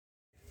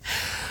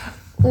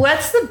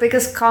What's the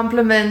biggest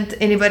compliment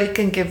anybody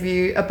can give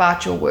you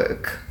about your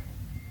work?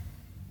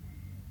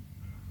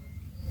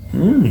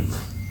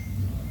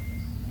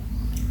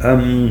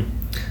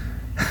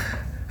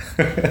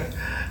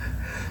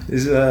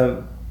 Is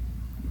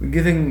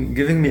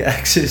giving me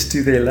access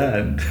to their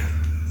land.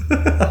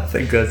 I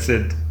think that's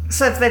it.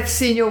 So if they've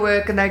seen your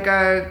work and they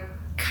go,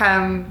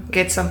 come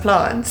get some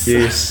plants.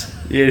 Yes,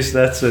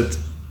 that's it.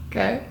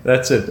 Okay.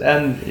 That's it.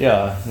 And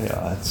yeah,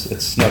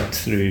 it's not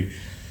through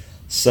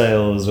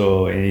sales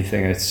or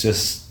anything. It's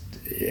just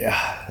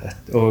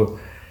or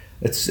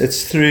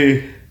it's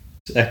through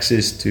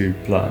access to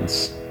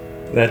plants.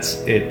 That's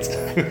it.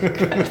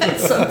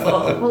 That's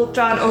simple. We'll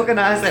try and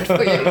organise that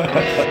for you.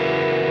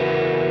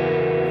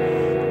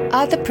 I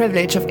had the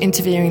privilege of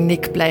interviewing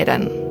Nick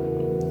Bladen.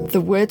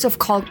 The Words of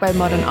Kalk Bay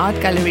Modern Art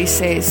Gallery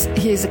says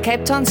he is a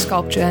Cape Town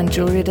sculptor and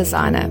jewellery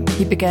designer.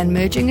 He began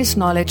merging his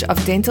knowledge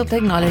of dental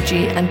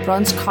technology and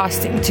bronze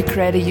casting to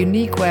create a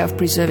unique way of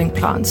preserving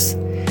plants.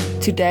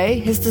 Today,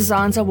 his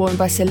designs are worn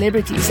by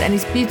celebrities and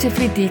his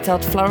beautifully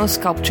detailed floral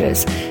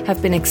sculptures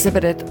have been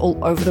exhibited all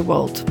over the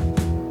world.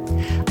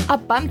 I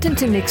bumped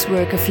into Nick's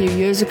work a few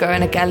years ago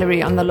in a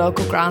gallery on the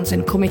local grounds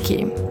in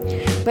Kommetjie.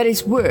 But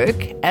his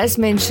work, as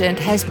mentioned,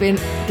 has been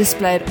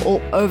displayed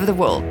all over the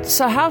world.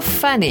 So how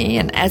funny,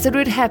 and as it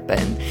would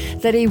happen,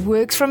 that he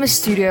works from a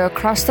studio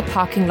across the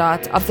parking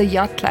lot of the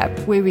Yacht Club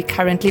where we're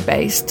currently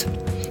based.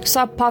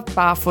 So I popped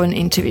by for an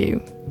interview.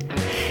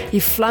 He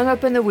flung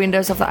open the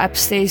windows of the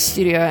upstairs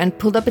studio and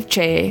pulled up a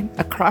chair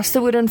across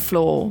the wooden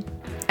floor,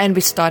 and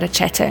we started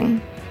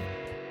chatting.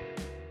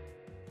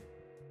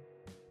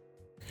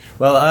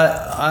 Well,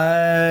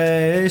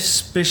 I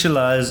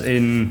specialize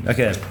in,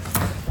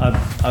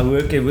 I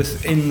work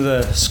within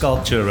the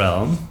sculpture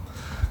realm,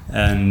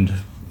 and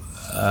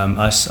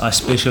I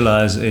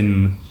specialize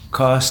in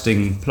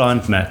casting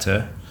plant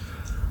matter,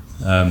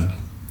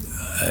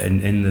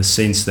 in the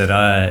sense that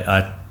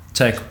I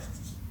take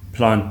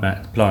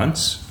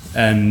plants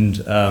and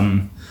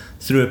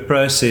through a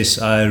process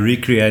I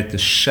recreate the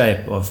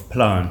shape of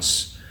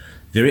plants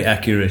very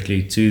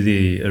accurately to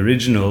the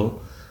original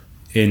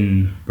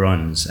in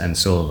bronze and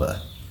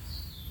silver.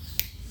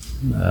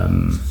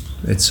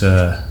 It's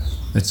a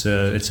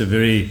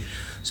very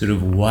sort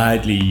of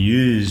widely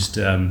used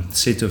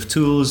set of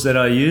tools that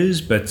I use,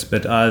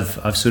 but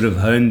I've sort of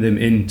honed them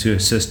in to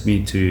assist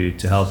me to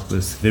help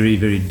with very,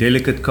 very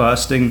delicate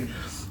casting.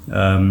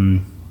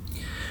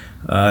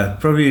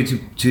 Probably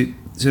to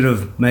sort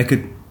of make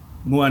it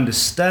more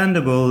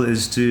understandable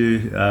is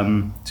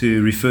to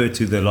refer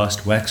to the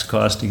lost wax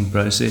casting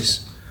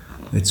process.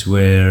 It's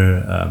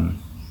where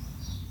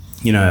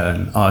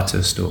an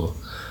artist or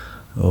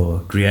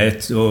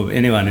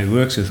anyone who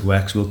works with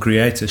wax will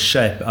create a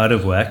shape out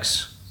of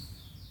wax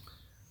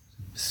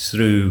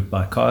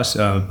by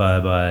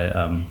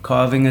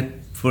carving it,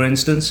 for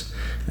instance,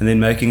 and then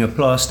making a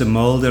plaster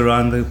mold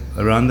around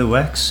the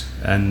wax,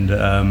 and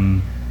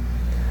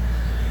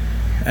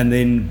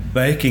then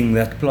baking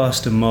that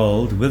plaster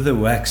mold with the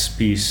wax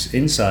piece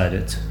inside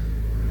it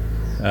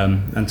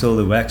until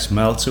the wax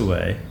melts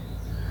away,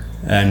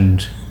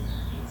 and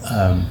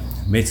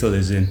metal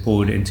is then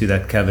poured into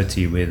that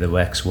cavity where the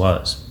wax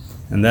was.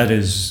 And that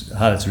is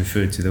how it's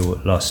referred to, the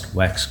lost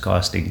wax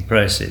casting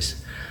process.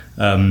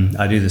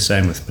 I do the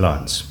same with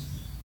plants.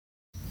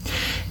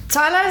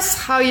 Tell us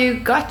how you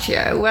got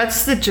here.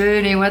 What's the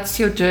journey? What's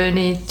your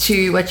journey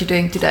to what you're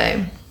doing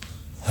today?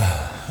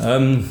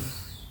 I've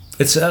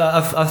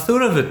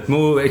thought of it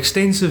more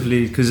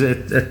extensively because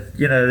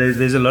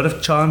there's a lot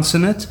of chance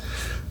in it.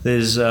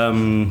 There's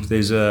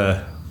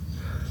a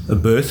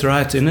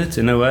birthright in it,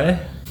 in a way.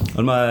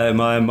 On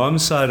my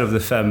mom's side of the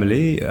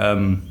family,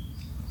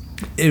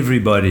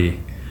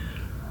 everybody,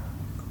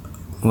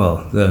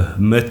 well, the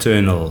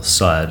maternal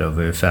side of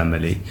her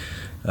family,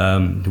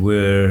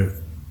 were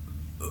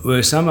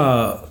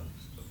somehow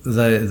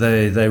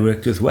they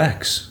worked with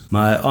wax.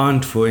 My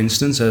aunt, for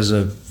instance, has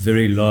a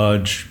very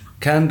large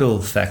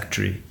candle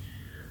factory,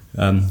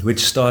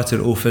 which started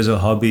off as a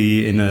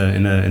hobby in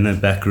a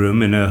back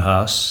room in her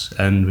house,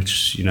 and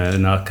which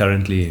now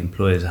currently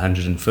employs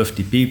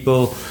 150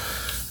 people.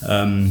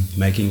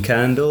 Making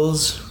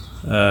candles,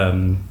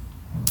 and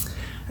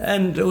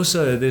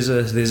also there's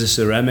a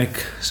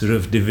ceramic sort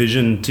of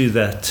division to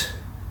that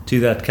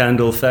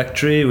candle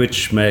factory,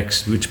 which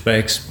bakes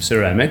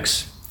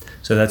ceramics.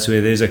 So that's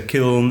where there's a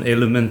kiln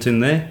element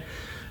in there,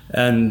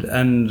 and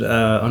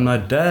on my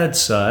dad's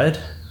side,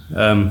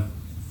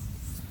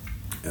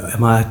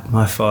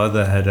 my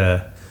father had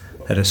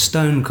a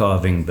stone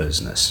carving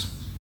business.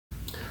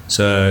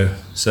 So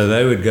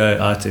they would go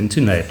out into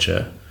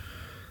nature.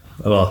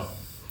 Well,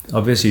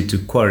 obviously to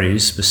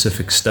quarries,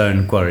 specific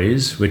stone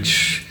quarries,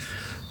 which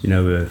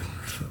were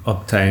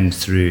obtained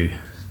through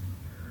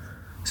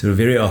sort of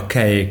very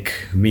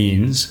archaic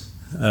means.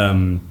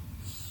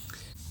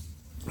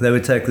 They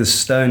would take the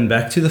stone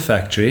back to the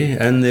factory,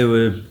 and there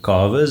were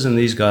carvers, and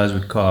these guys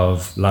would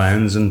carve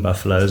lions and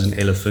buffaloes and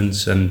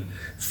elephants and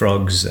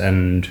frogs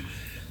and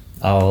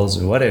owls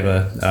and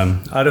whatever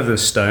out of the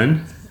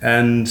stone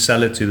and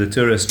sell it to the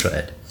tourist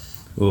trade.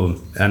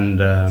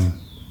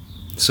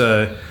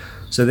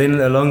 So then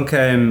along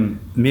came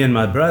me and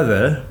my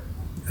brother,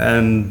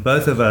 and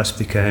both of us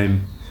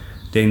became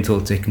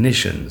dental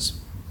technicians,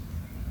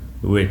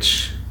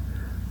 which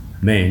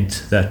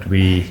meant that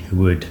we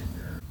would,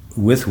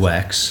 with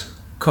wax,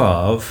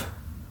 carve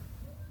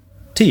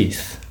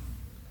teeth,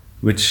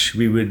 which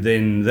we would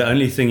then, the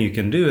only thing you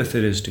can do with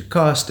it is to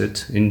cast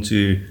it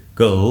into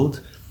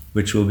gold,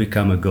 which will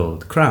become a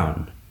gold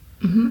crown.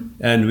 Mm-hmm.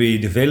 And we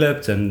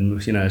developed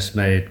and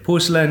made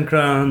porcelain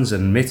crowns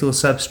and metal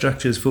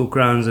substructures for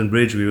crowns and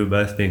bridge. We were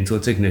both dental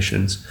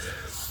technicians,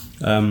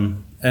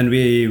 and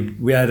we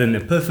had an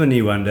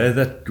epiphany one day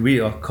that we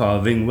are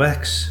carving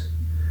wax.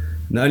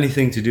 And the only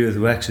thing to do with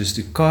wax is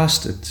to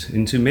cast it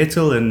into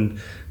metal, and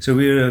so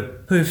we were a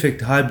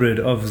perfect hybrid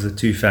of the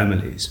two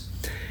families.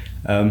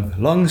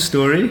 Long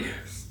story,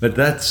 but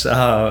that's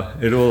how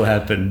it all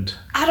happened.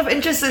 Out of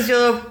interest, is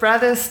your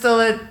brother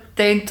still a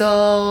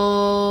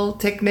dental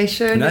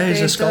technician? No,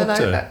 he's a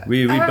sculptor.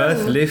 We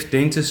both left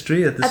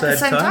dentistry at the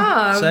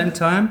same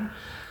time.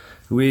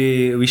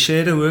 We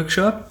shared a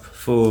workshop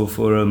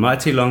for a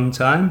mighty long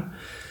time.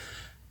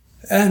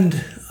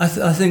 And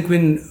I think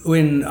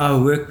when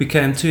our work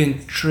became too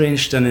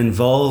entrenched and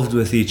involved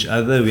with each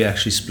other, we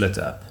actually split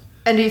up.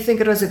 And do you think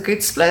it was a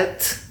good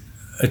split?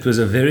 It was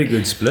a very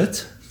good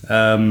split.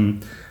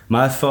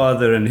 My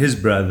father and his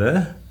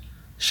brother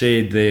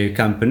shared their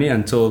company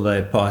until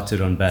they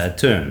parted on bad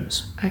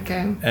terms.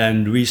 Okay.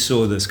 And we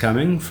saw this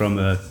coming from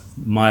a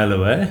mile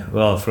away.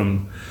 Well,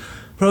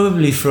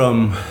 probably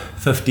from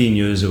 15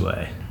 years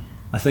away.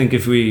 I think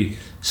if we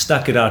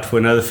stuck it out for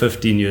another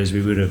 15 years,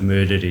 we would have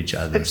murdered each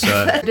other.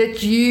 So,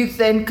 did you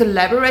then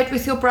collaborate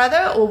with your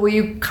brother, or were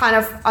you kind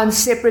of on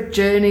separate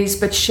journeys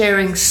but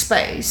sharing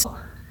space?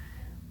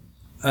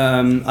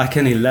 I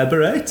can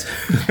elaborate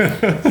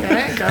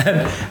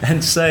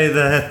and say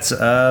that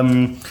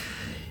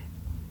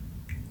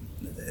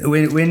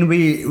when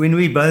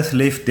we both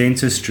left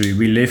dentistry,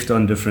 we left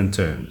on different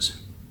terms.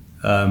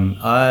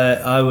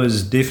 I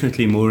was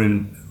definitely more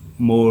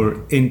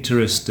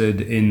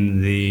interested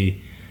in the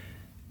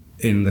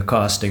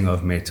casting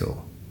of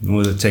metal,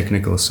 more the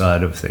technical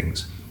side of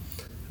things.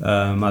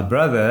 My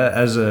brother,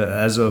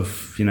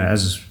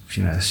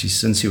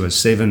 since he was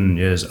 7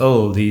 years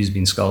old, he's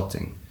been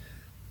sculpting.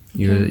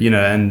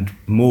 And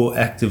more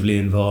actively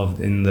involved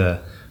in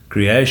the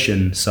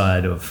creation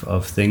side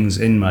of things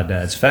in my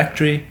dad's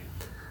factory.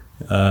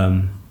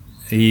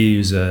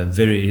 He's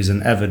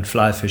an avid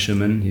fly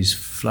fisherman. He's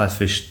fly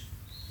fished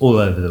all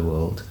over the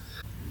world,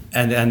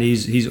 and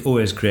he's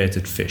always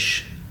created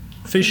fish,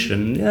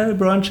 and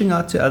branching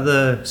out to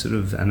other sort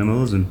of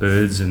animals and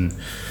birds, and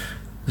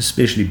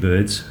especially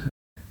birds.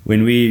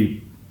 When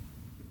we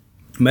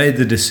made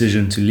the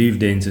decision to leave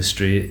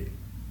dentistry,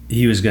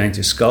 he was going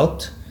to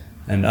sculpt,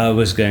 and I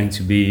was going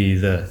to be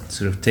the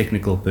sort of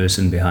technical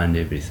person behind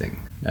everything.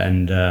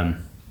 And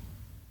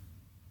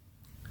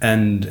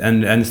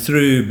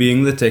through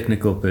being the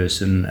technical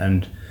person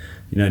and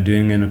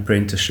doing an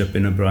apprenticeship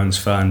in a bronze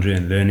foundry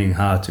and learning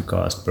how to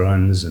cast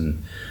bronze,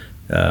 and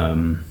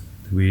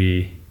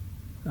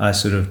I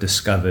sort of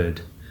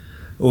discovered,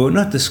 or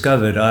not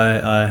discovered,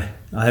 I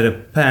had a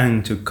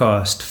pang to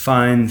cast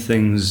fine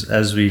things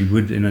as we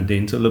would in a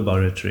dental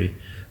laboratory.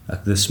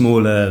 Like the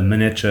smaller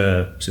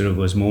miniature sort of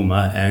was more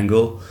my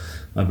angle.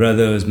 My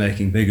brother was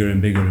making bigger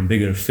and bigger and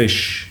bigger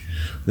fish.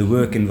 The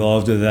work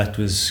involved with that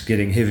was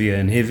getting heavier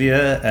and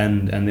heavier,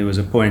 and there was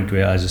a point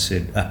where I just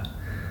said,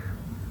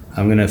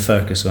 I'm going to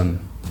focus on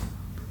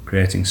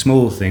creating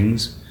small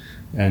things,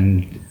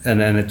 and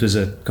it was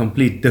a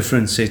complete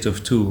different set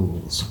of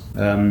tools.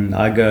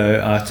 I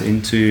go out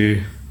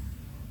into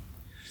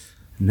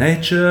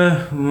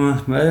nature,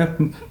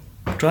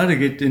 try to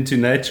get into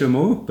nature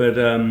more, but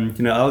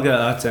I'll go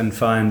out and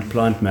find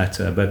plant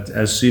matter, but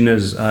as soon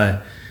as I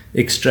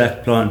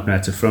extract plant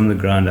matter from the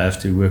ground, I have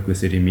to work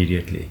with it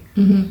immediately.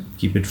 Mm-hmm.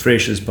 Keep it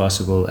fresh as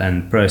possible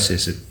and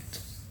process it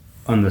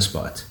on the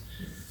spot.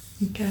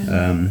 Okay.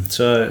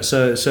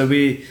 So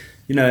we,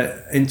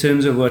 in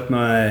terms of what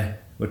my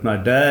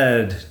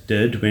dad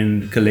did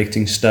when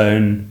collecting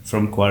stone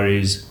from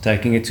quarries,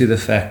 taking it to the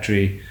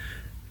factory,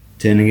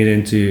 turning it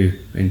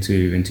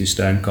into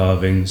stone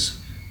carvings,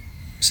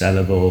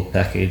 sellable,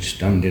 packaged,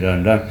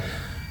 dum-de-dum-dum.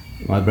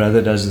 My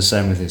brother does the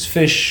same with his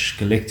fish,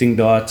 collecting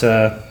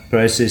data,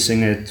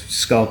 processing it,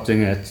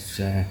 sculpting it,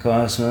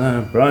 cast,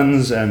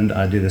 bronze, and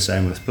I do the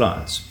same with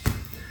plants.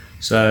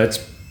 So it's,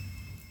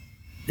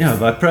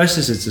 by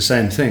process it's the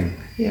same thing.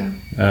 Yeah.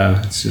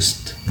 It's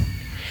just...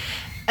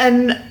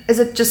 And is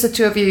it just the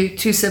two of you,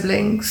 two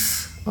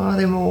siblings, or are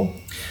there more?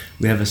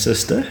 We have a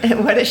sister.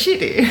 What does she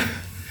do?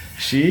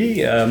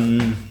 She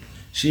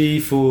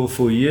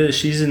for years,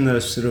 she's in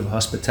the sort of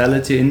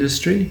hospitality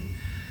industry.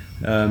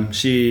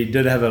 She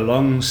did have a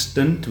long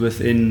stint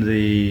within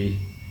the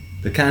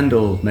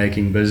candle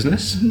making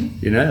business.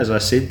 Mm-hmm. As I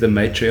said, the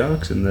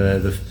matriarchs and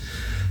the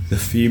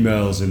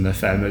females in the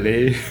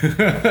family,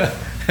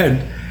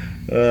 and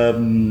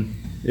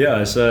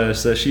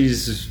so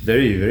she's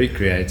very, very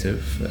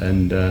creative,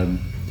 and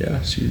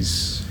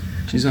she's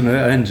on her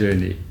own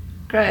journey.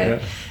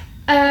 Great.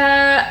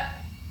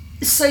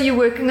 So you're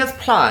working with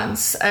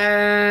plants,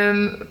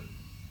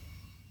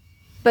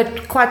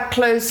 but quite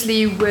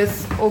closely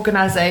with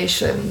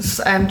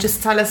organizations.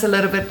 Just tell us a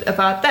little bit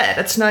about that.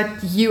 It's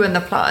not you and the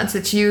plants,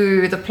 it's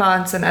you, the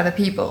plants, and other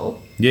people.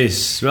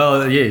 Yes,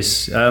 well,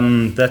 yes.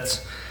 That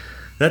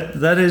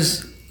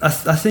is, I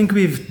think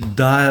we've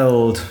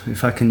dialed,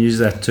 if I can use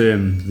that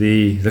term,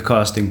 the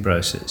casting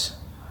process.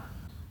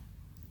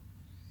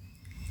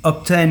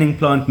 Obtaining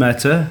plant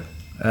matter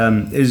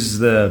is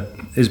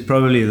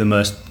probably the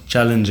most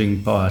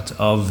challenging part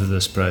of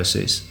this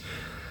process.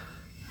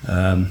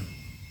 I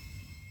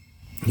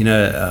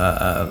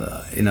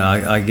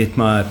get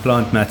my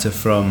plant matter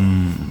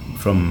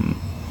from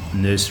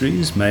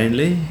nurseries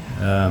mainly,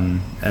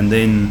 and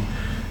then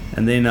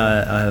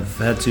I've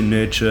had to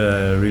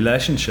nurture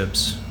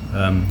relationships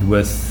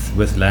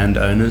with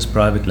landowners,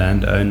 private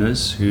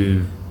landowners,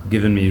 who've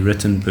given me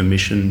written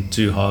permission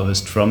to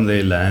harvest from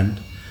their land.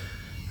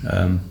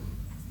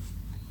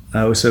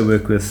 I also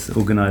work with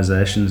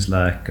organizations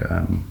like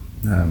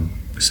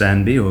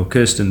Sanby or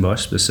Kirstenbosch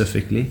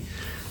specifically,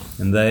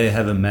 and they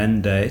have a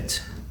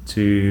mandate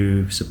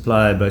to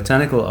supply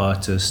botanical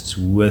artists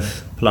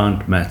with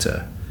plant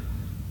matter.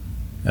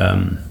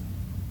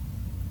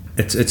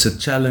 It's a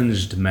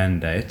challenged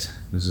mandate,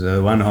 because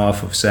one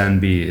half of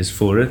Sanby is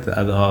for it, the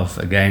other half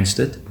against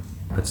it.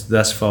 But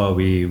thus far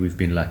we've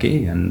been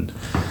lucky, and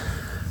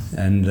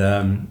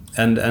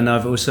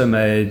I've also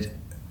made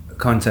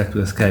contact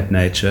with Cape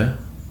Nature,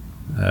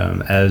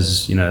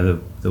 as you know,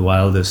 the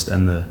wildest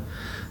and the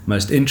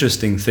most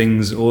interesting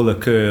things all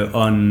occur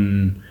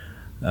on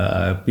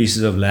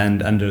pieces of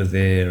land under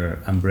their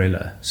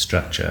umbrella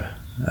structure.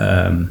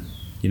 One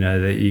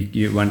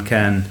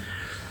can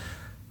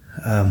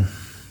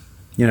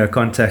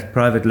contact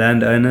private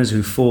landowners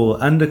who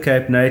fall under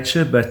Cape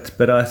Nature,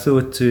 but I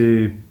thought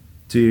to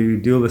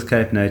deal with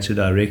Cape Nature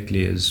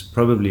directly is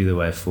probably the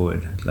way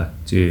forward. I'd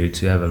like to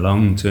have a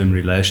long-term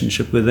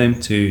relationship with them,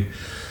 to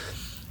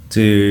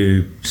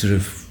sort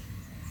of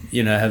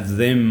have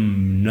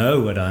them know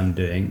what I'm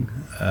doing,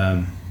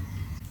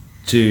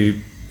 to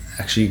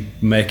actually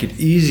make it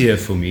easier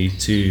for me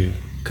to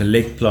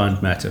collect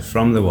plant matter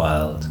from the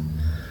wild,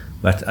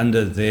 but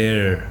under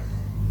their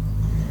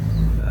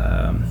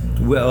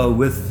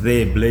with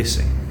their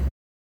blessing.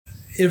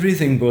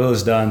 Everything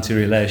boils down to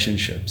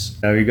relationships.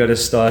 Now we got to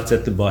start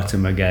at the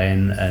bottom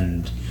again,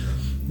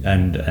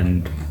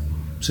 and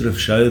sort of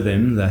show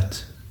them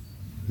that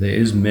there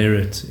is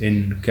merit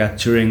in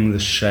capturing the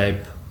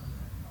shape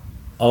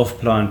of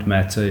plant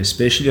matter,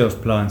 especially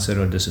of plants that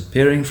are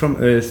disappearing from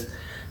Earth,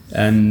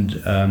 and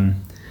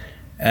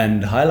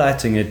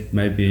highlighting it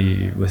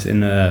maybe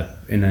within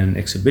in an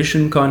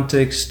exhibition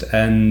context,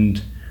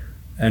 and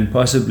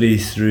possibly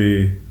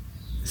through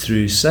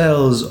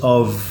sales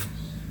of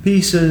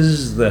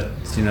pieces that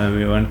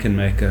one can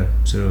make a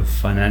sort of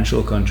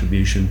financial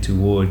contribution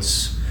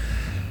towards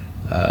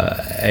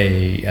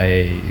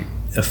a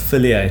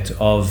affiliate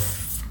of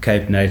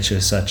Cape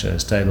Nature, such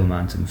as Table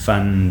Mountain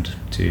Fund,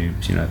 to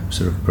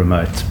sort of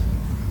promote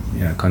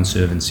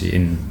conservancy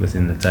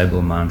within the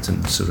Table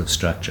Mountain sort of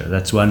structure.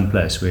 That's one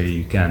place where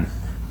it can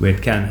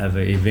have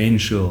an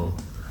eventual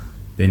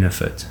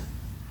benefit,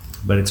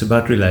 but it's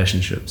about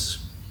relationships.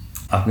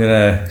 I'm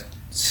gonna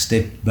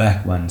step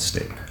back one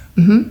step.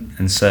 Mm-hmm.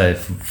 And say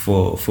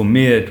for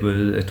me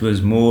it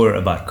was more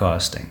about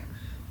casting.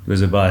 It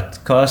was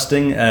about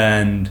casting,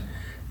 and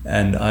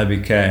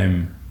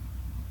I'm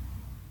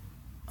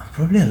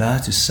probably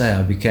allowed to say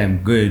I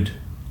became good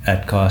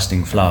at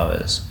casting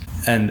flowers,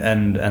 and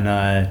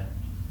I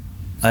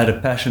had a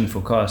passion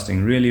for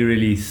casting really,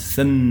 really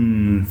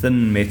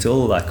thin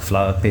metal, like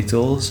flower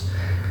petals,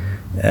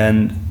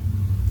 and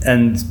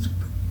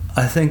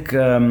I think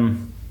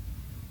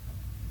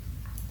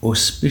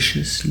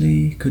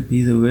auspiciously could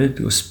be the word.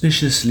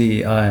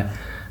 Auspiciously,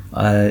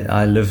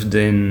 I lived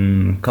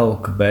in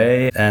Kalk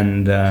Bay,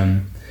 and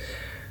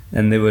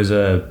there was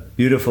a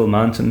beautiful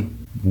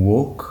mountain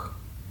walk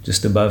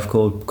just above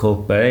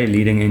Kalk Bay,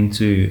 leading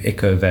into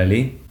Echo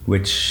Valley,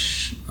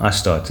 which I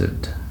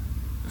started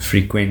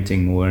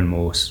frequenting more and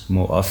more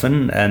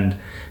often, and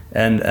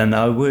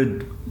I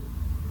would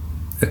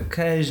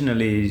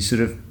occasionally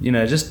sort of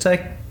just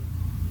take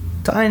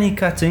tiny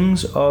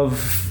cuttings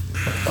of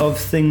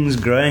things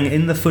growing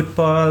in the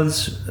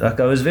footpaths. Like,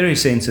 I was very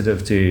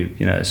sensitive to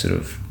sort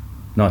of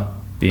not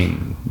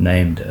being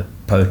named a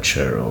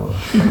poacher or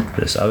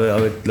this. I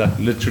would like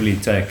literally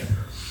take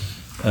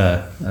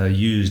a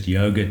used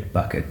yogurt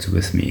bucket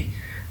with me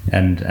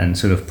and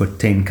sort of put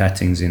 10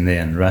 cuttings in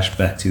there and rush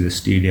back to the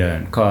studio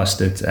and cast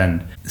it.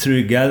 And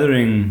through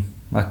gathering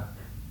like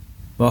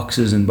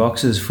boxes and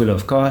boxes full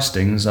of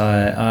castings,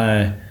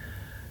 I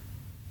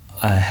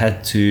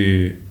had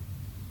to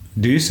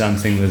do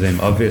something with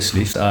them.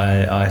 Obviously,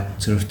 I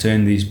sort of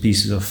turned these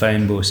pieces of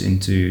fynbos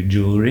into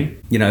jewelry.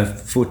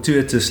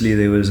 Fortuitously,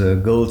 there was a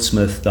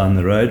goldsmith down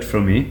the road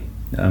from me,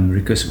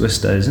 Rikus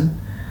Westhuizen,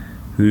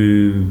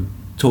 who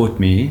taught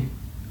me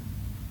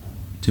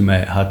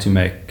how to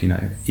make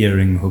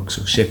earring hooks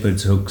or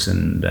shepherd's hooks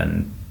and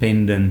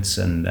pendants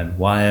and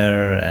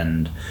wire,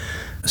 and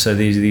so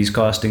these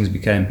castings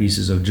became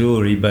pieces of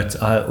jewelry.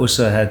 But I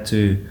also had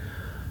to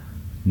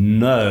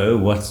know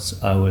what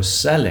I was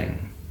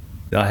selling.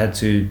 I had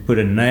to put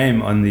a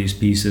name on these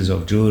pieces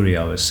of jewelry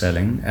I was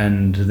selling,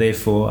 and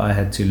therefore I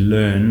had to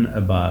learn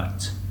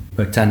about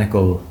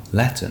botanical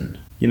Latin.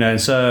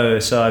 And so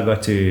I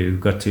got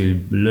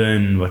to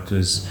learn what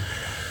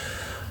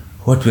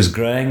was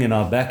growing in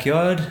our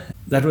backyard.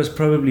 That was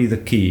probably the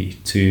key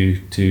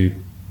to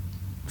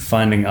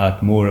finding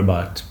out more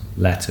about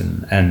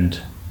Latin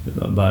and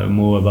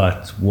more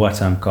about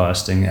what I'm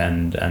casting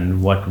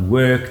and what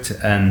worked,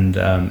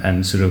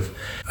 and sort of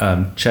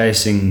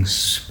chasing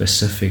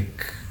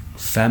specific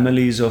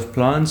families of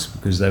plants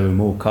because they were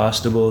more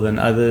castable than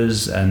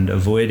others, and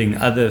avoiding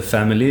other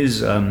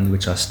families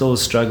which I still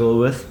struggle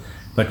with,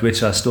 but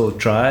which I still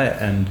try.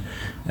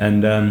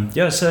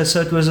 So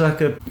it was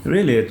like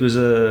it was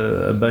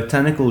a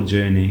botanical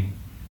journey,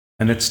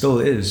 and it still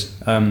is.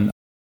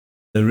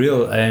 The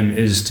real aim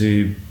is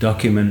to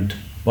document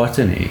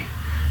botany,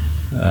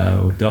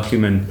 or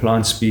document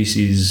plant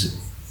species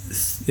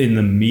in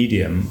the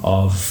medium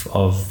of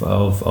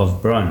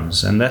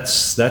bronze, and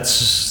that's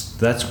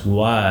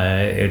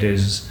why it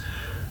is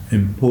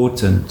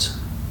important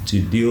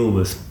to deal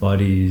with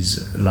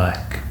bodies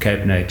like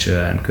Cape Nature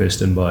and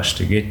Kirstenbosch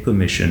to get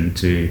permission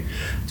to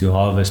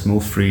harvest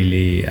more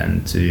freely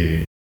and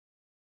to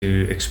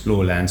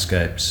explore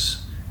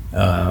landscapes,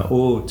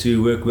 or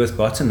to work with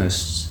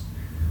botanists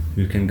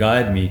who can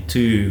guide me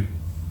to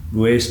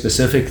where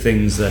specific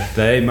things that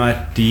they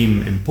might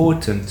deem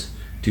important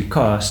to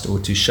cast or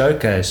to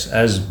showcase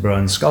as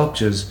bronze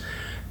sculptures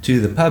to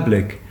the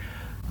public,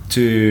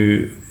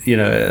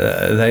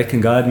 they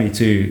can guide me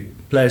to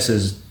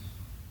places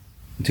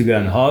to go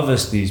and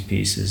harvest these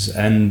pieces,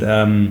 and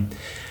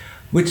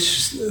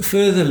which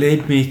further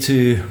led me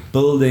to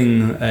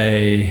building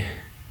a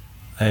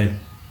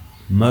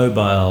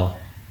mobile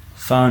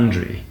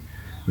foundry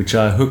which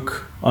I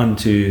hook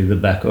onto the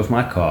back of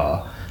my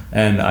car,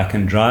 and I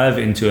can drive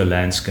into a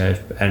landscape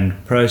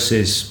and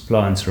process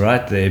plants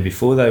right there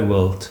before they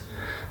wilt.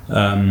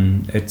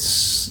 And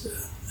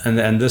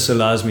this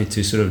allows me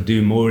to sort of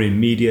do more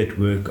immediate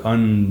work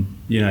on,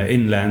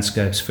 in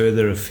landscapes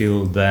further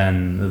afield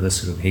than the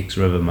sort of Hicks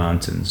River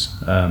Mountains.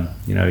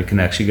 We can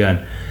actually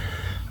go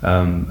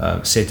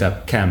and set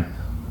up camp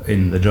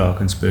in the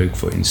Drakensberg,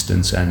 for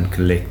instance, and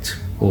collect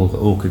all the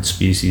orchid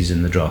species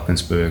in the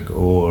Drakensberg,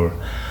 or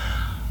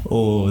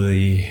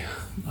the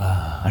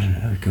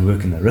we can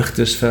work in the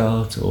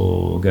Richtersveld,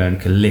 or go and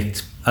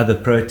collect other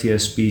protea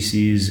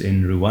species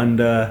in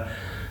Rwanda.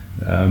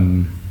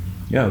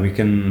 We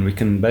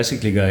can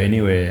basically go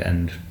anywhere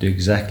and do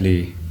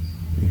exactly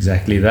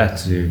that,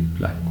 to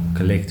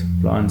collect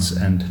plants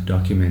and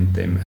document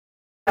them.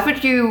 What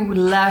would you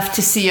love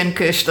to see in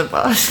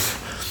Kirstenbosch?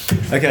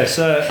 Okay,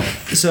 so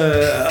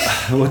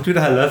what would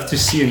I love to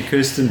see in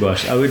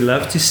Kirstenbosch? I would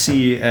love to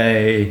see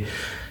a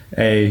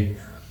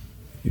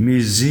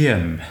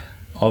museum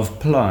of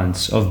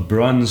plants, of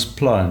bronze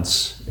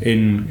plants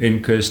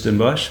in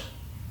Kirstenbosch.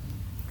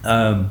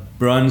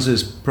 Bronze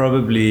is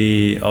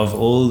probably, of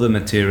all the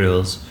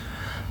materials,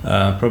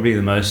 probably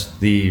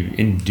the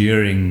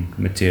enduring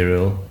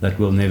material that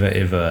will never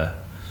ever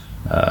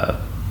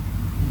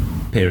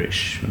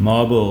perish.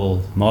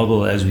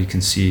 Marble, as we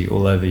can see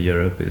all over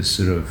Europe, is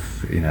sort of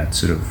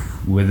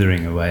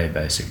withering away,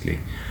 basically,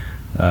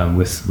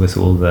 with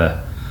all the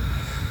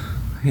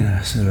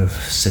sort of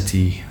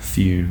city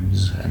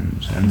fumes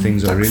and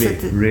things are really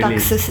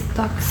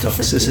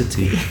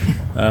toxicity.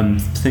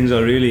 Things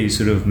are really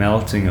sort of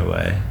melting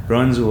away.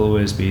 Bronze will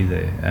always be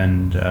there,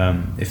 and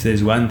if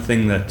there's one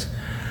thing that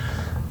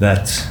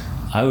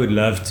I would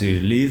love to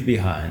leave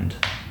behind,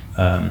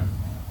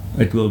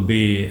 it will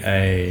be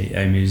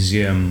a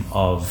museum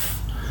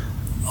of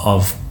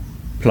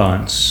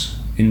plants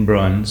in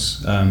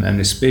bronze, and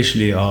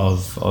especially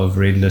of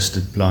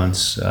red-listed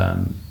plants,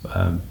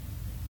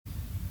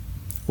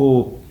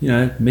 or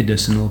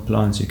medicinal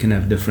plants. You can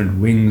have different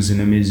wings in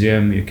a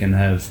museum. You can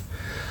have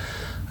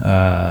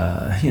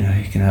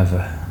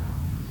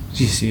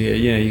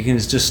you can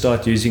just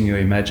start using your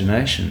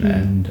imagination,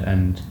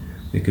 and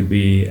there could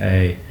be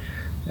a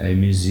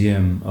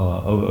museum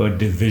or a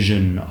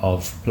division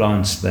of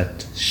plants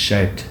that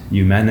shaped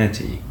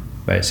humanity.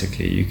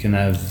 Basically, you can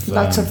have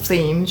lots of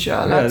themes.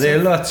 There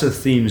are lots of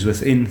themes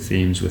within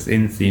themes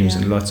within themes,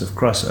 and lots of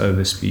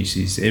crossover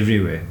species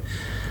everywhere.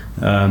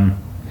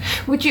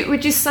 Would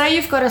you say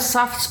you've got a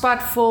soft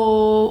spot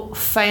for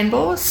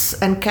fynbos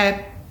and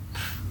Cape,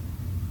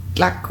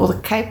 all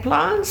the Cape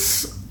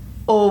plants?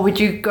 Or would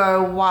you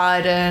go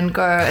wider and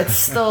go, it's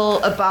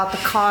still about the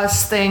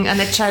casting and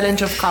the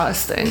challenge of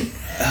casting?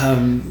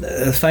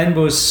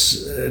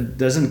 Fynbos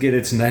doesn't get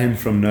its name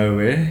from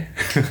nowhere.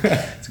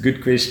 It's a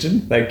good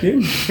question, thank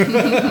you.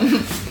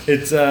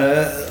 It's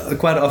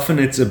quite often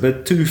it's a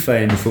bit too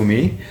fine for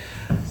me.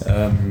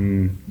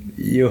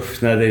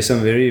 There's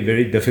some very,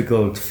 very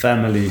difficult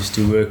families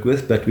to work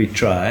with, but we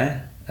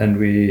try and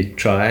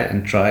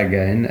try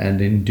again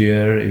and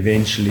endure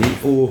eventually,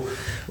 or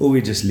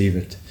we just leave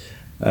it.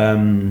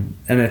 And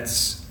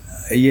it's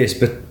yes,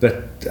 but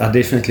I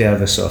definitely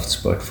have a soft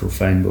spot for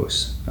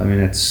fynbos. I mean,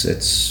 it's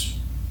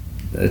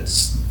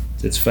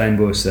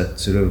fynbos that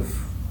sort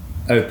of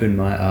opened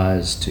my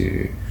eyes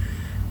to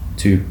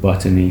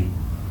botany.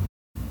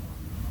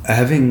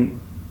 Having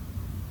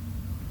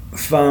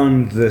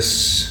found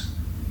this,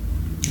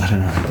 I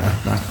don't know,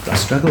 I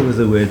struggle with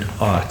the word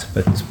art,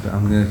 but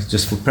I'm going to,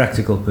 just for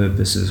practical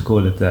purposes,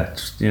 call it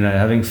that. You know,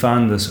 having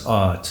found this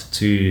art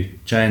to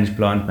change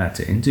plant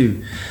matter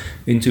into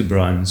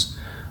bronze,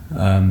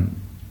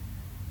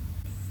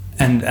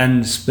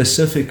 and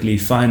specifically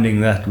finding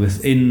that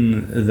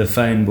within the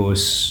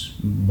fynbos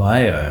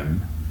biome,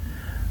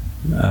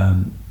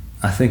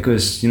 I think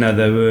was, you know,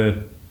 they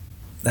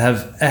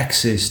have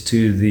access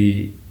to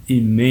the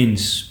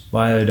immense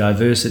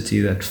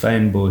biodiversity that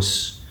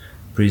fynbos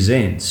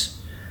presents,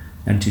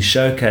 and to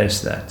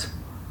showcase that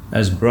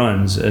as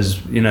bronze,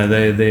 as you know,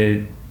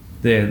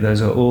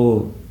 those are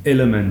all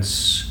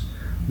elements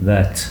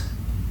that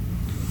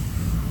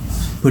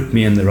put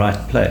me in the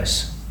right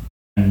place,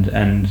 and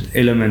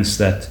elements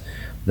that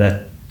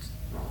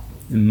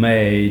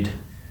made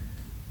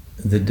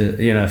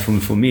you know,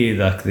 for me,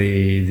 like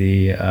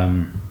the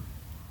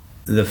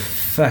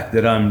fact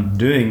that I'm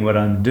doing what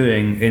I'm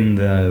doing in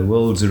the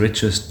world's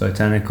richest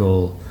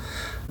botanical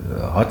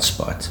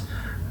hotspot.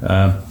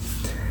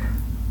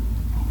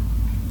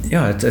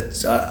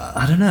 It's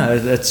I don't know.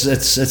 It's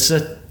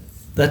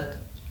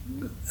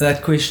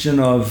that question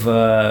of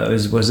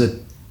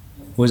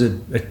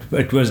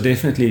it was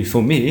definitely,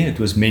 for me, it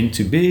was meant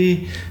to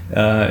be.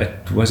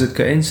 Was it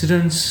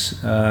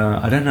coincidence?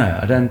 I don't know.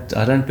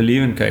 I don't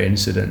believe in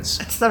coincidence.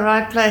 It's the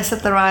right place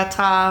at the right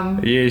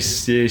time.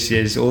 Yes.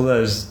 All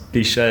those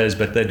cliches,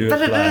 but they do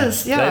apply. But it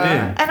is, yeah. They do.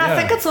 And I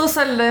think it's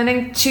also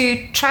learning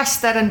to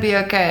trust that and be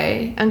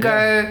okay and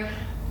go,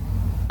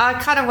 I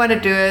kind of want to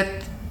do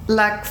it,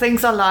 like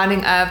things are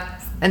lining up,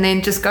 and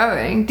then just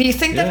going. Do you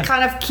think that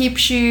kind of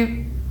keeps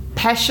you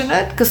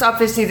passionate? Because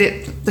obviously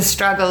the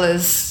struggle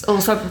is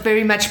also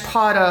very much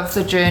part of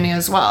the journey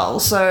as well.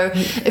 So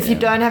if you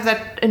don't have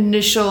that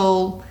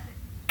initial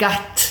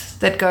gut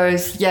that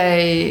goes,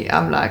 yay,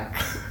 I'm like,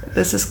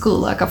 this is cool,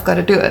 like I've got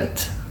to do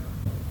it.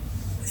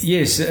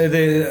 Yes,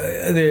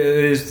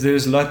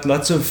 there's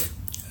lots of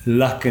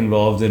luck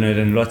involved in it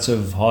and lots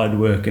of hard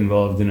work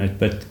involved in it.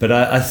 But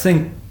I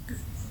think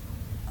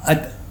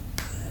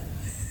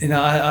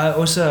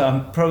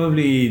I'm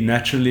probably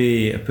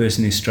naturally a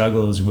person who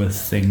struggles with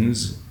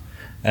things,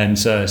 and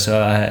so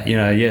I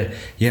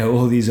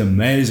all these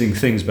amazing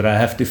things, but I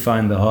have to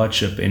find the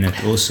hardship in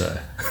it also,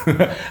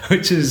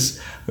 which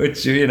is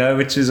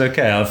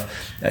okay.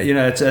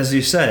 It's, as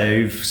you say,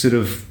 you've sort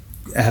of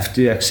have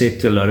to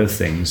accept a lot of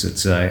things.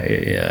 It's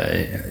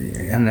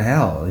and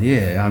hell,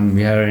 I'm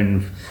here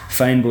in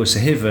fynbos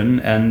heaven,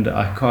 and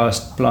I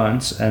cast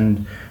plants,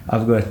 and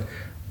I've got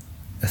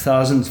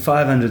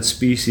 1,500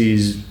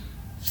 species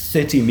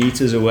 30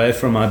 meters away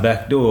from my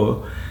back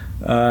door.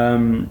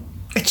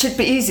 It should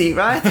be easy,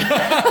 right?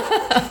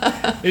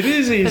 It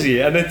is easy,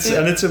 and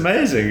it's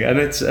amazing, and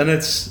it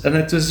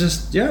was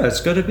just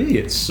it's got to be.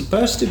 It's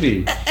supposed to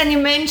be. And you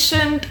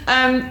mentioned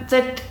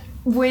that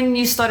when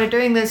you started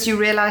doing this, you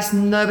realized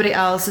nobody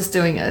else is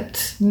doing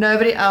it.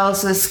 Nobody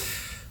else is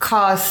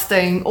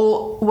casting,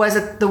 or was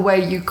it the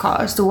way you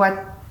cast, or what?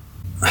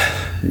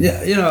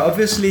 Yeah,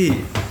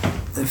 obviously,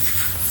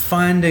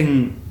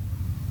 finding,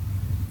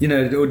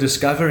 or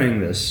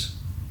discovering this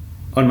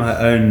on my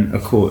own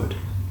accord.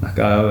 Like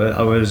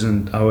I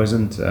wasn't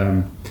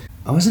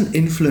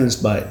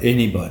influenced by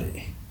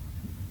anybody,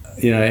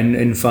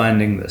 in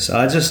finding this.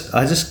 I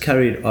just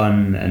carried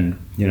on and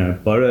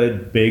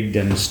borrowed, begged,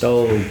 and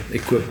stole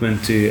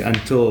equipment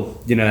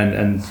until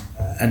and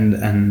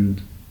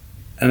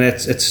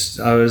it's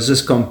I was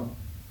just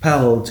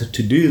compelled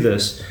to do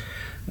this,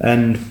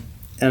 and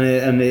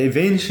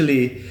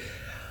eventually,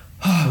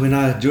 when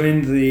I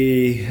joined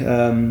the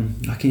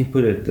how can you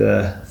put it,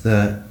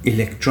 the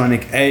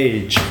electronic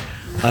age,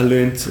 I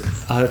learned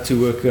how to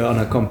work on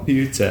a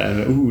computer,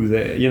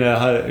 and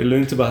I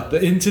learned about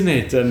the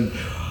internet, and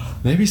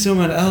maybe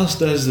someone else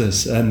does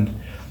this, and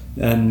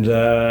like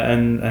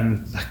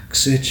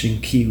searching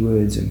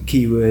keywords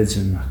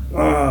and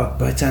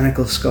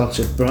botanical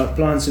sculpture,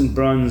 plants in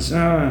bronze,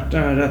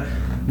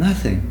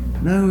 nothing,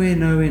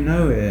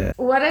 nowhere.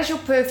 What does your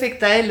perfect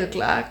day look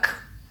like?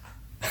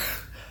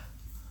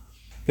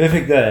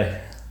 Perfect day,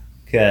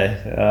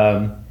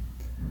 okay.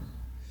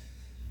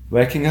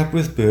 Waking up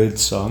with bird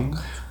song,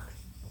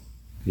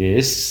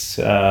 yes.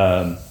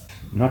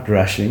 Not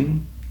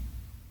rushing,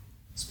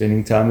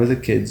 spending time with the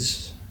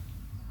kids,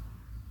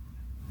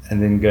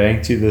 and then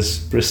going to this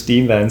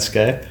pristine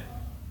landscape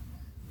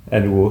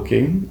and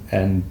walking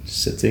and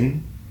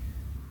sitting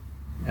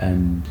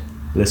and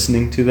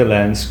listening to the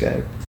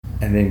landscape,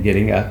 and then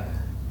getting up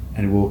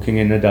and walking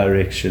in a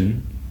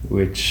direction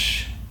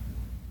which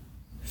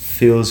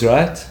feels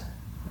right,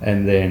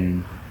 and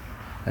then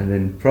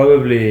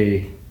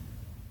probably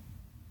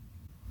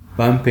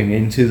bumping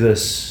into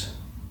this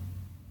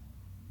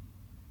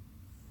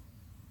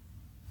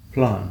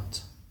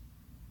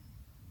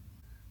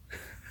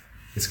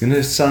it's going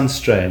to sound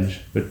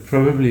strange, but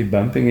probably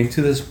bumping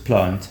into this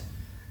plant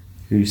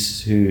who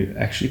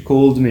actually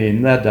called me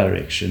in that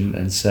direction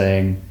and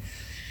saying,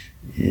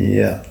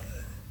 yeah,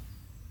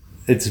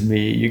 it's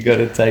me, you got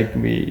to take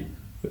me,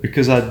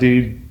 because I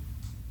do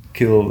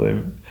kill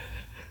them.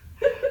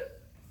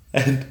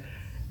 and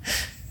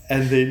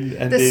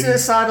then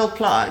suicidal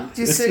plant.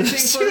 You're searching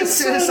for the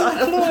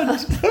suicidal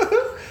plant.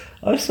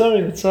 I'm sorry,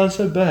 it sounds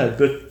so bad,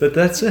 but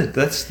that's it.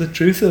 That's the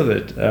truth of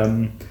it.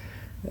 And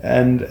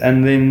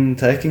then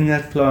taking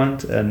that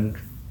plant and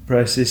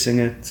processing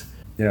it,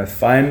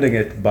 finding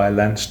it by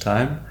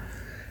lunchtime,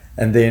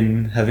 and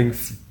then having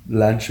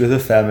lunch with the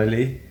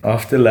family.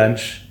 After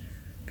lunch,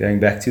 going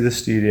back to the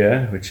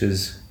studio, which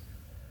is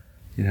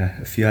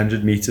a few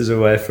hundred meters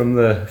away from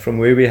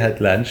where we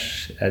had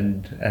lunch,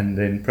 and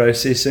then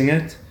processing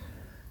it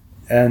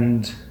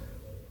and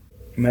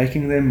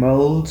making their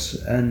molds,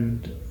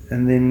 and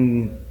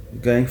then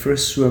going for a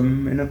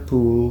swim in a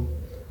pool,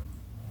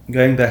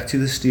 going back to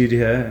the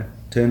studio,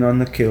 turn on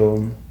the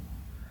kiln,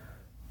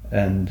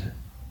 and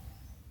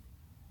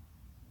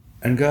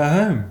go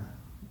home,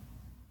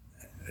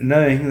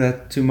 knowing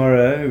that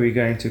tomorrow we're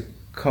going to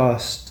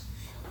cast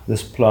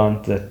this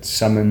plant that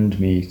summoned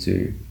me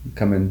to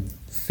come and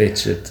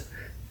fetch it,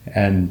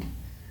 and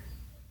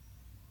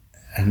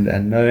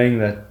knowing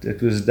that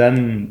it was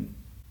done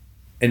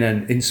in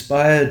an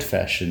inspired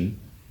fashion,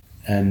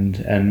 and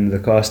the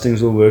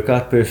castings will work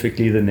out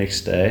perfectly the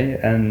next day,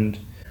 and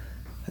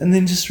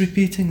then just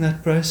repeating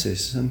that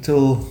process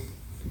until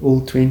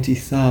all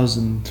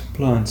 20,000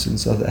 plants in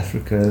South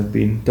Africa have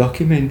been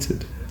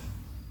documented.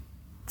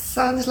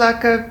 Sounds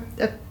like a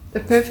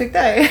perfect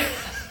day.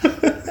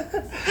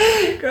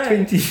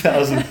 Great.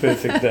 20,000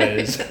 perfect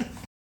days.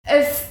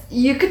 If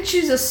you could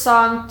choose a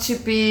song to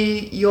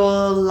be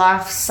your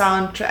life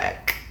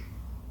soundtrack,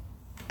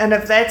 and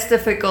if that's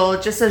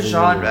difficult, just a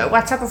genre,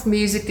 what type of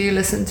music do you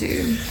listen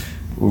to?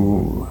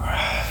 Ooh.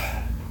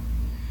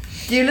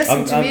 Do you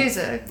listen to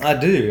music? I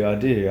do.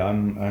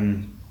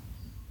 I'm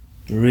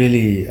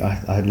really,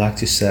 I'd like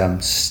to say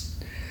I'm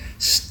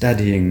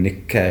studying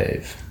Nick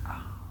Cave.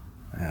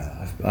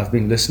 I've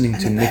been listening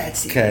to Nick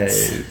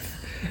Cave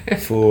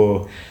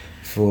for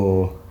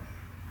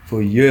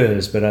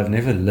years, but I've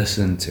never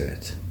listened to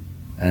it,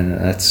 and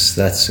that's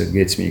what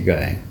gets me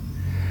going.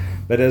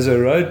 But as a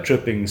road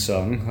tripping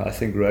song, I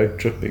think Road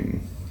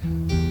Tripping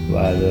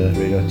by the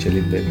Red Hot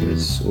Chili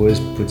Peppers always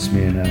puts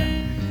me in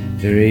a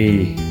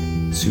very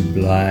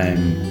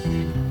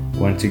sublime,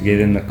 want to get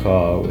in the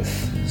car with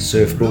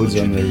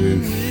surfboards on the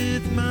roof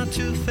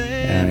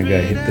and go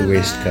hit the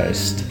West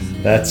Coast.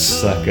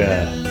 That's like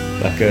a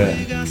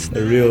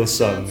real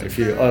song. If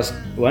you ask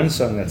one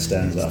song that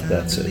stands out,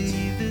 that's it.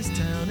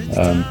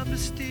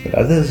 But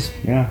others,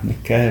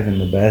 Nick Cave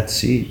and the Bad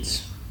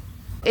Seeds.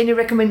 Any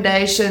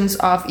recommendations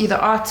of either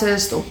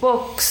artists or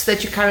books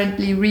that you're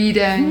currently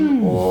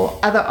reading, or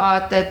other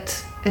art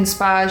that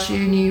inspires you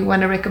and you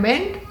want to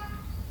recommend?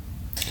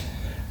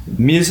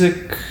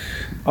 Music,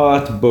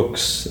 art,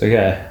 books.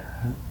 Okay.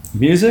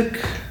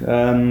 Music,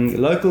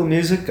 local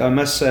music, I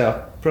must say I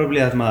probably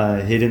have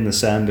my head in the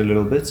sand a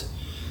little bit.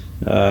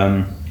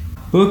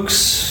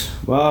 Books,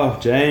 wow,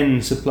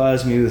 Jane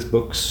supplies me with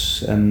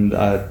books and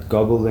I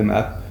gobble them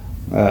up.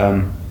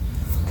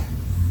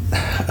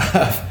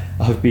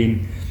 I've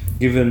been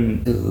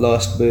given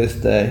last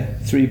birthday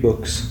 3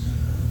 books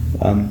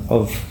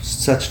of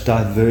such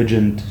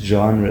divergent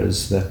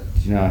genres that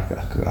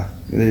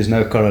there's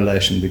no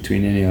correlation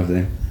between any of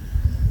them.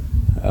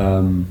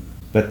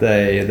 But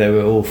they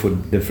were all for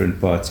different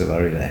parts of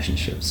our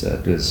relationship,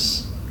 so it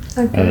was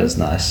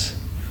nice.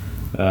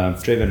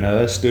 Trevor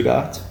Noah stood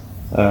out.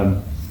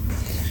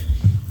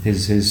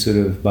 His sort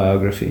of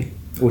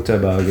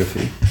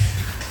autobiography.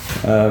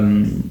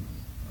 And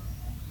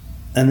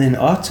then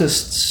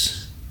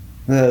artists,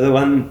 the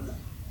one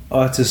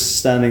artist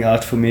standing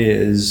out for me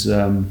is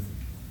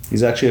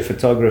he's actually a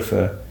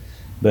photographer,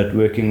 but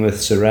working with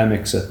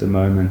ceramics at the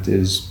moment,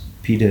 is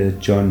Peter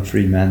John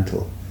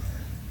Fremantle.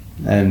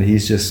 And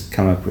he's just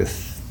come up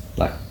with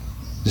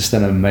just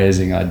an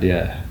amazing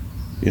idea,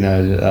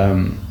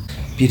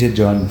 Peter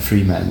John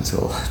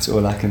Fremantle. That's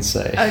all I can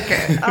say.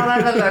 Okay, I'll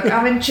have a look.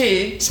 I'm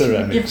intrigued.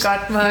 Ceramics. You've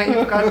got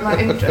my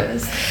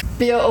interest.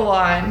 Beer or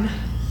wine?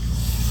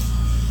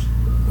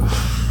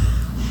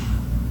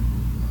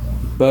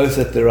 Both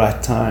at the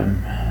right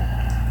time.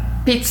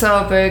 Pizza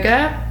or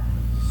burger?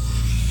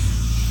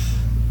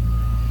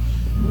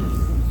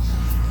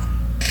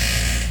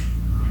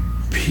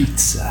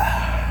 Pizza.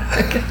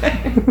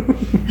 Okay.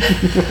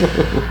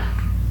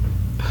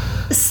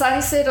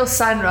 Sunset or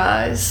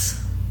sunrise?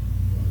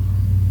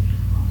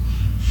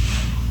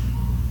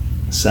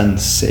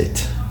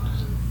 Sunset.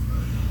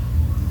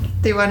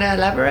 Do you want to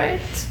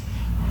elaborate?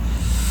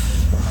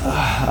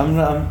 I'm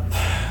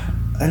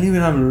only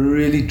when I'm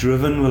really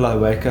driven will I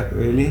wake up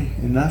early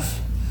enough.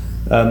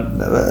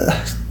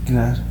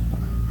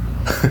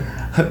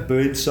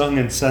 Bird song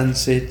and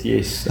sunset,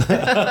 yes.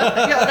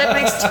 Yeah, that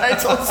makes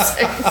total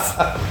sense.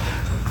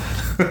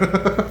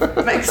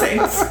 Makes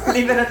sense.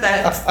 Leave it at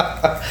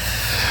that.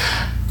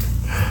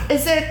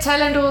 Is there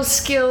talent or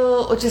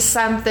skill or just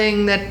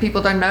something that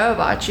people don't know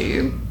about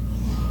you?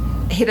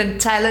 Hidden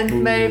talent,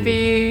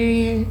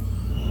 maybe?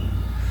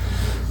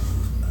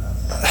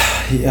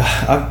 Yeah,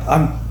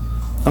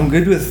 I'm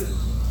good with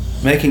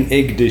making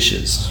egg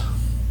dishes.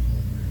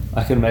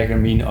 I can make a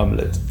mean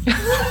omelette.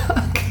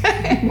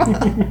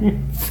 Okay.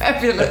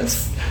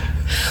 Fabulous.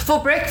 For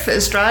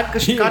breakfast, right?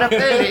 Because you got up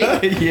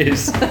early.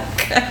 Yes.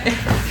 Okay.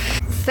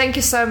 Thank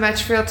you so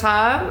much for your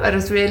time. It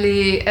was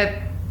really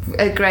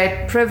a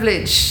great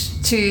privilege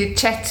to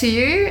chat to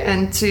you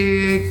and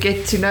to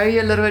get to know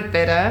you a little bit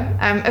better.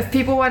 If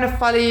people want to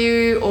follow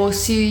you or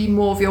see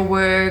more of your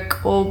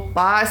work or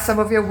buy some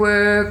of your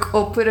work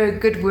or put a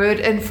good word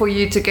in for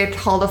you to get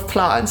hold of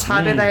clients,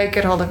 how do they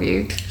get hold of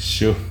you?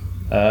 Sure.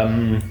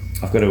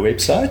 I've got a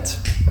website.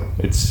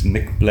 It's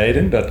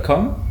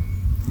nickbladen.com.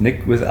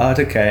 Nick without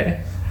a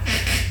K.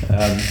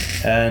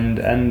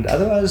 And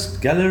otherwise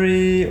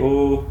gallery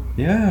or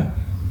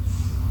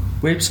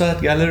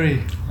website gallery,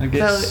 I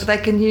guess. So they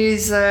can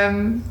use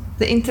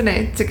the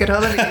internet to get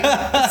hold of you.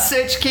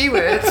 Search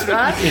keywords,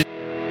 right?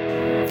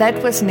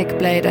 That was Nick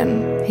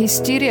Bladen. His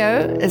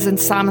studio is in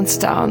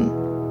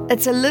Simonstown.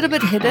 It's a little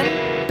bit hidden,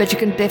 but you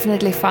can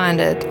definitely find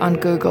it on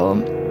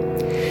Google.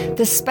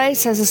 The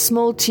space has a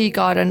small tea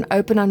garden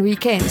open on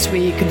weekends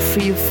where you can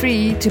feel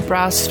free to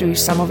browse through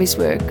some of his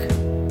work.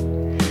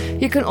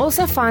 You can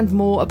also find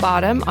more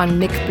about him on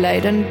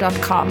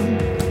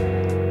nickbladen.com.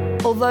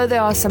 Although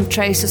there are some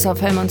traces of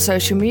him on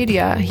social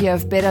media, you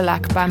have better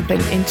luck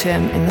bumping into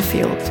him in the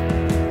field.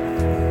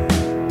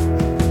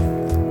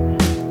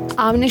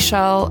 I'm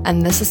Nichelle,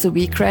 and this is the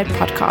We Create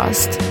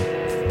podcast.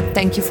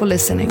 Thank you for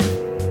listening.